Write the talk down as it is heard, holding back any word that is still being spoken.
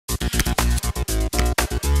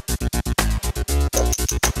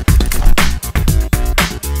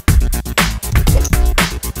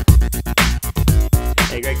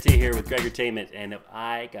gregT, and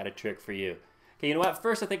I got a trick for you. Okay, you know what?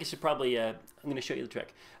 First, I think I should probably, I'm going to show you the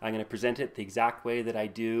trick. I'm going to present it the exact way that I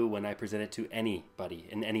do when I present it to anybody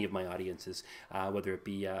in any of my audiences, whether it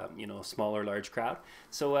be, you know, a small or large crowd.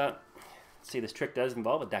 So, see, this trick does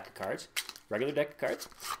involve a deck of cards, regular deck of cards.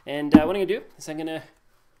 And what I'm going to do is I'm going to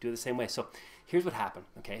do it the same way. So here's what happened,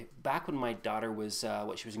 okay? Back when my daughter was,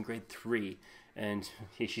 she was in grade 3, and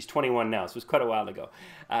she's 21 now, so it was quite a while ago.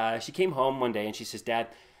 She came home one day and she says, "Dad,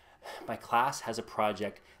 my class has a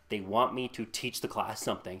project. They want me to teach the class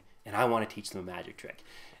something, and I want to teach them a magic trick."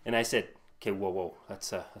 And I said, "Okay, whoa,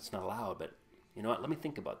 that's not allowed, but you know what? Let me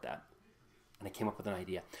think about that." And I came up with an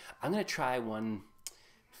idea. I'm going to try one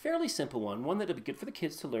fairly simple one that'll be good for the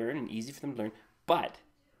kids to learn and easy for them to learn, but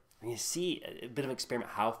you see a bit of an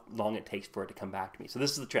experiment how long it takes for it to come back to me. So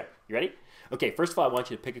this is the trick. You ready? Okay, first of all, I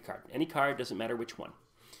want you to pick a card. Any card, doesn't matter which one.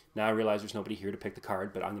 Now I realize there's nobody here to pick the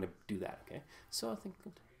card, but I'm going to do that, okay? So I think,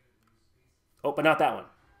 oh, but not that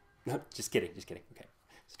one. Just kidding. Okay,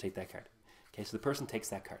 so take that card. Okay, so the person takes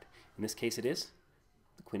that card. In this case, it is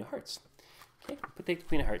the Queen of Hearts. Okay, take the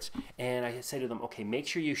Queen of Hearts, and I say to them, okay, make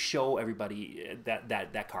sure you show everybody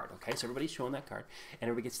that card, okay? So everybody's showing that card, and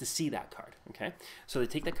everybody gets to see that card, okay? So they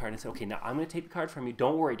take that card and say, okay, now I'm going to take the card from you.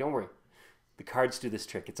 Don't worry. The cards do this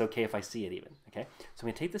trick. It's okay if I see it even, okay? So I'm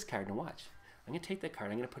going to take this card and watch. I'm going to take that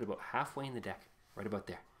card. I'm going to put it about halfway in the deck, right about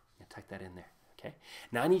there. I'm going to tuck that in there, okay?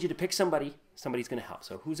 Now I need you to pick somebody. Somebody's going to help.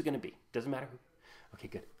 So who's it going to be? Doesn't matter who. Okay,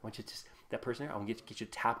 good. I want you to just, that person there, I want to get you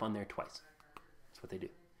to tap on there twice. That's what they do,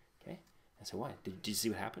 okay? And so why? Did you see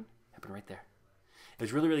what happened? Happened right there. It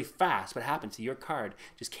was really, really fast. What happened? So your card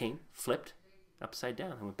just came, flipped, upside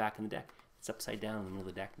down, and went back in the deck. It's upside down in the middle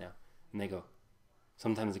of the deck now. And they go,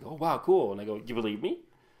 sometimes they go, "Oh, wow, cool." And I go, "You believe me?"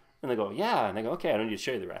 And they go, "Yeah." And I go, "Okay, I don't need to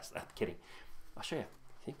show you the rest." I'm kidding. I'll show you.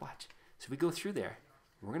 See, watch. So we go through there.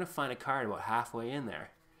 We're going to find a card about halfway in there.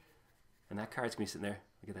 And that card's going to be sitting there.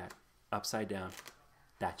 Look at that. Upside down.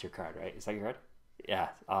 That's your card, right? Is that your card? Yeah,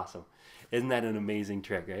 awesome. Isn't that an amazing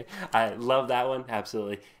trick, right? I love that one,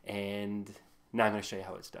 absolutely. And now I'm going to show you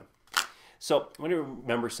how it's done. So I want to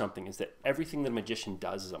remember something is that everything that a magician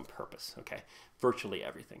does is on purpose, okay? Virtually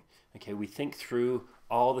everything, okay? We think through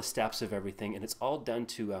all the steps of everything, and it's all done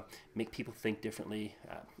to make people think differently.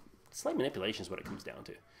 Slight manipulation is what it comes down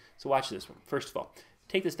to. So watch this one. First of all,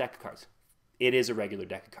 take this deck of cards. It is a regular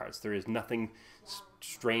deck of cards. There is nothing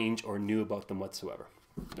strange or new about them whatsoever.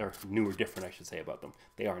 Or new or different, I should say, about them.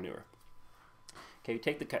 They are newer. Okay, you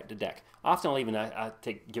take the deck. Often I'll even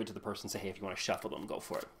give it to the person and say, "Hey, if you want to shuffle them, go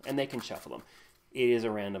for it." And they can shuffle them. It is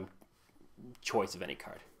a random choice of any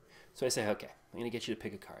card. So I say, "Okay, I'm going to get you to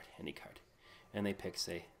pick a card, any card." And they pick,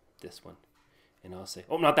 say, this one. And I'll say,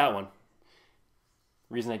 "Oh, not that one."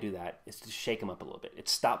 The reason I do that is to shake them up a little bit. It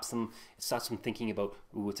stops them thinking about,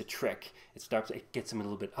 "Ooh, it's a trick." It gets them a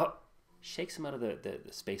little bit, shakes them out of the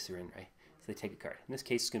space they're in, right? So they take a card. In this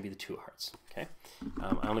case, it's going to be the Two of Hearts, okay?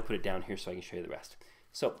 I only put it down here so I can show you the rest.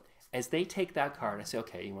 So as they take that card, I say,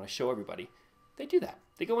 "Okay, you want to show everybody?" They do that.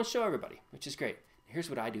 They go and show everybody, which is great. Here's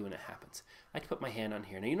what I do when it happens. I put my hand on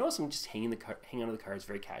here. Now, you notice I'm just hanging onto the cards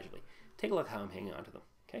very casually. Take a look how I'm hanging onto them,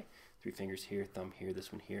 okay? 3 fingers here, thumb here,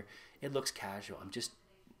 this one here. It looks casual. I'm just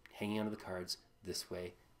hanging onto the cards this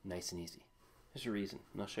way, nice and easy. There's a reason,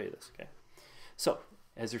 and I'll show you this, okay? So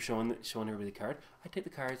as they're showing everybody the card, I take the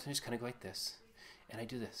cards and I just kind of go like this. And I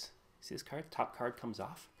do this. See this card? Top card comes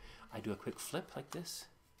off. I do a quick flip like this.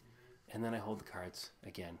 And then I hold the cards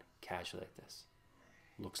again, casually like this.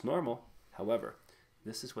 Looks normal. However,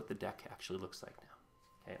 this is what the deck actually looks like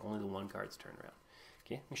now. Okay, only the one card's turned around.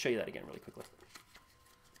 Okay, let me show you that again really quickly.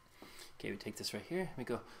 Okay, we take this right here. We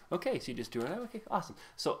go, okay, so you just do it. Okay, awesome.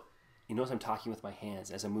 So you notice I'm talking with my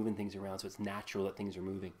hands as I'm moving things around, so it's natural that things are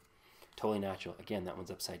moving. Totally natural. Again, that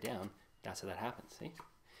one's upside down. That's how that happens. See?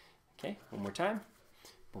 Okay, one more time.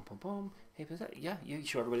 Boom, boom, boom. Hey, yeah, you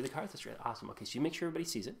show everybody the cards. That's right. Awesome. Okay, so you make sure everybody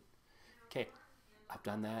sees it. Okay, I've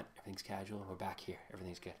done that. Everything's casual. We're back here.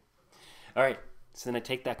 Everything's good. All right, so then I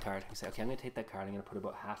take that card. I say, okay, I'm going to take that card. I'm going to put it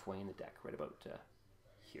about halfway in the deck, right about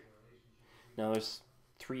here. Now, there's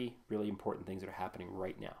 3 really important things that are happening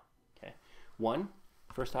right now. Okay, one,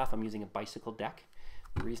 first off, I'm using a bicycle deck.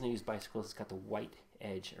 The reason I use bicycles is it's got the white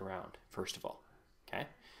edge around, first of all. Okay,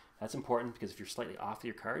 that's important because if you're slightly off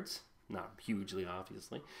your cards, not hugely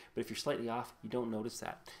obviously, but if you're slightly off, you don't notice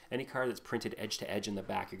that. Any card that's printed edge to edge in the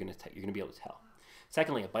back, you're going to be able to tell.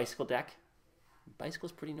 Secondly, a bicycle deck. Bicycle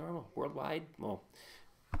is pretty normal worldwide. Well,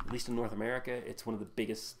 at least in North America, it's one of the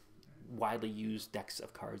biggest, widely used decks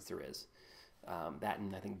of cards there is. That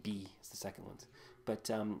and I think B is the second one. But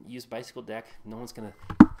use bicycle deck. No one's going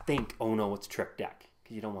to think, "Oh no, it's a trick deck,"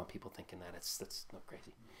 because you don't want people thinking that. That's not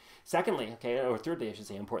crazy. Secondly, okay, or thirdly, I should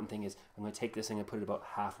say, important thing is I'm going to take this and I'm going to put it about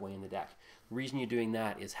halfway in the deck. The reason you're doing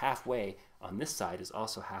that is halfway on this side is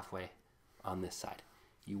also halfway on this side.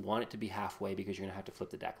 You want it to be halfway because you're going to have to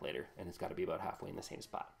flip the deck later, and it's got to be about halfway in the same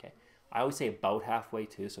spot, okay? I always say about halfway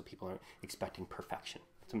too, so people aren't expecting perfection.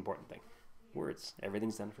 It's an important thing. Words,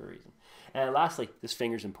 everything's done for a reason. And lastly, this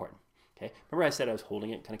finger's important. Okay, remember I said I was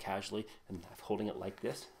holding it kind of casually and I'm holding it like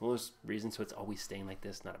this? Well, there's reasons, so it's always staying like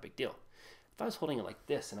this, not a big deal. If I was holding it like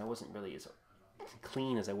this and I wasn't really as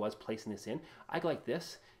clean as I was placing this in, I go like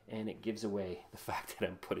this and it gives away the fact that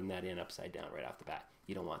I'm putting that in upside down right off the bat.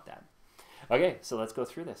 You don't want that. Okay, so let's go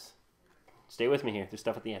through this. Stay with me here, there's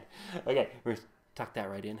stuff at the end. Okay, we're gonna tuck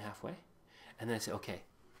that right in halfway. And then I say, okay,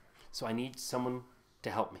 so I need someone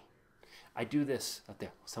to help me. I do this out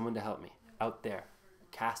there, someone to help me. Out there.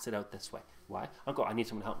 Cast it out this way. Why? Uncle, I need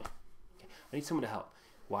someone to help me. Okay. I need someone to help.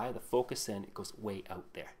 Why? The focus then, it goes way out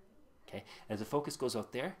there. Okay. As the focus goes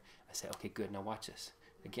out there, I say, okay, good. Now watch this.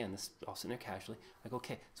 Again, this is all sitting there casually. I go,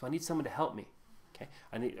 okay, so I need someone to help me. Okay.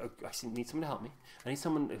 I need someone to help me. I need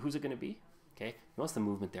someone, who's it going to be? Okay. Notice the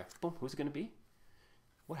movement there. Boom. Who's it going to be?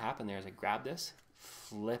 What happened there is I grabbed this,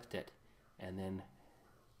 flipped it, and then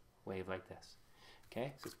wave like this.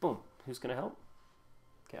 Okay. So it's boom. Who's going to help?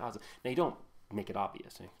 Okay. Awesome. Now you don't make it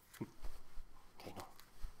obvious. Okay, no.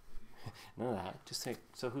 None of that. Just say,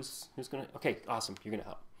 so who's gonna, okay, awesome, you're gonna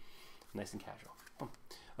help. Nice and casual. Boom.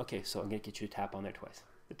 Okay, so I'm gonna get you to tap on there twice.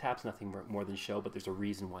 The tap's nothing more than show, but there's a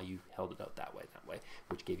reason why you held it out that way,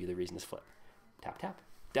 which gave you the reason to flip. Tap, tap.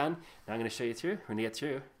 Done. Now I'm gonna show you through. We're gonna get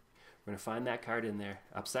through. We're gonna find that card in there,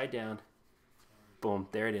 upside down. Boom,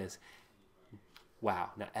 there it is.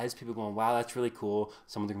 Wow. Now, as people are going, wow, that's really cool.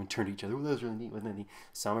 Some of them are going to turn to each other. Oh, that's really neat. Wasn't that neat?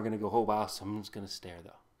 Some are going to go, oh, wow. Someone's going to stare,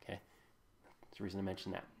 though. Okay. That's the reason I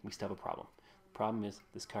mentioned that. We still have a problem. The problem is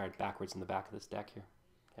this card backwards in the back of this deck here.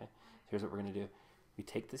 Okay. Here's what we're going to do. We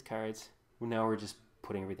take these cards. Well, now we're just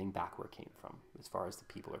putting everything back where it came from as far as the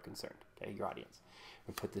people are concerned. Okay. Your audience.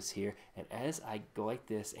 We put this here. And as I go like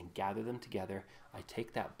this and gather them together, I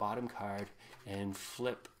take that bottom card and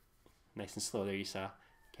flip nice and slow. There you saw.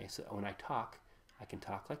 Okay. So when I talk, I can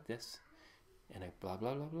talk like this, and I blah,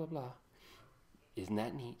 blah, blah, blah, blah. Isn't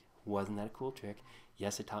that neat? Wasn't that a cool trick?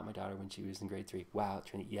 Yes, I taught my daughter when she was in grade 3. Wow,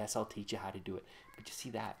 Trinity, yes, I'll teach you how to do it. But you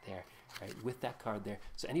see that there, right? With that card there.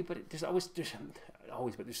 So anybody, there's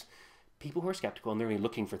people who are skeptical and they're really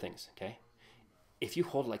looking for things, okay? If you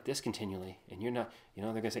hold it like this continually, and you're not, they're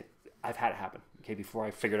going to say, I've had it happen, okay? Before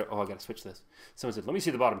I figured out, oh, I got to switch this. Someone said, let me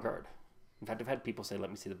see the bottom card. In fact, I've had people say, let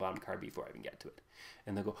me see the bottom card before I even get to it.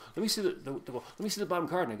 And they'll go, let me see the bottom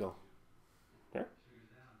card. And I go, there?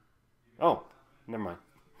 Oh, never mind.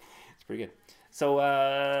 It's pretty good. So,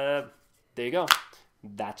 there you go.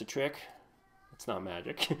 That's a trick. It's not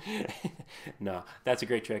magic. No, that's a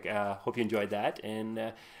great trick. Hope you enjoyed that.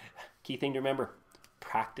 And key thing to remember,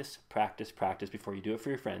 practice, practice, practice before you do it for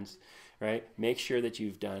your friends, right? Make sure that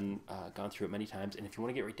you've gone through it many times. And if you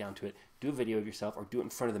want to get right down to it, do a video of yourself or do it in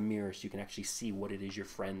front of the mirror so you can actually see what it is your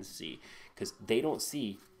friends see. Because they don't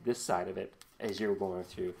see this side of it as you're going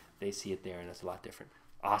through. They see it there, and it's a lot different.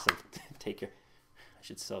 Awesome. Take care. I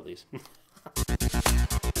should sell these.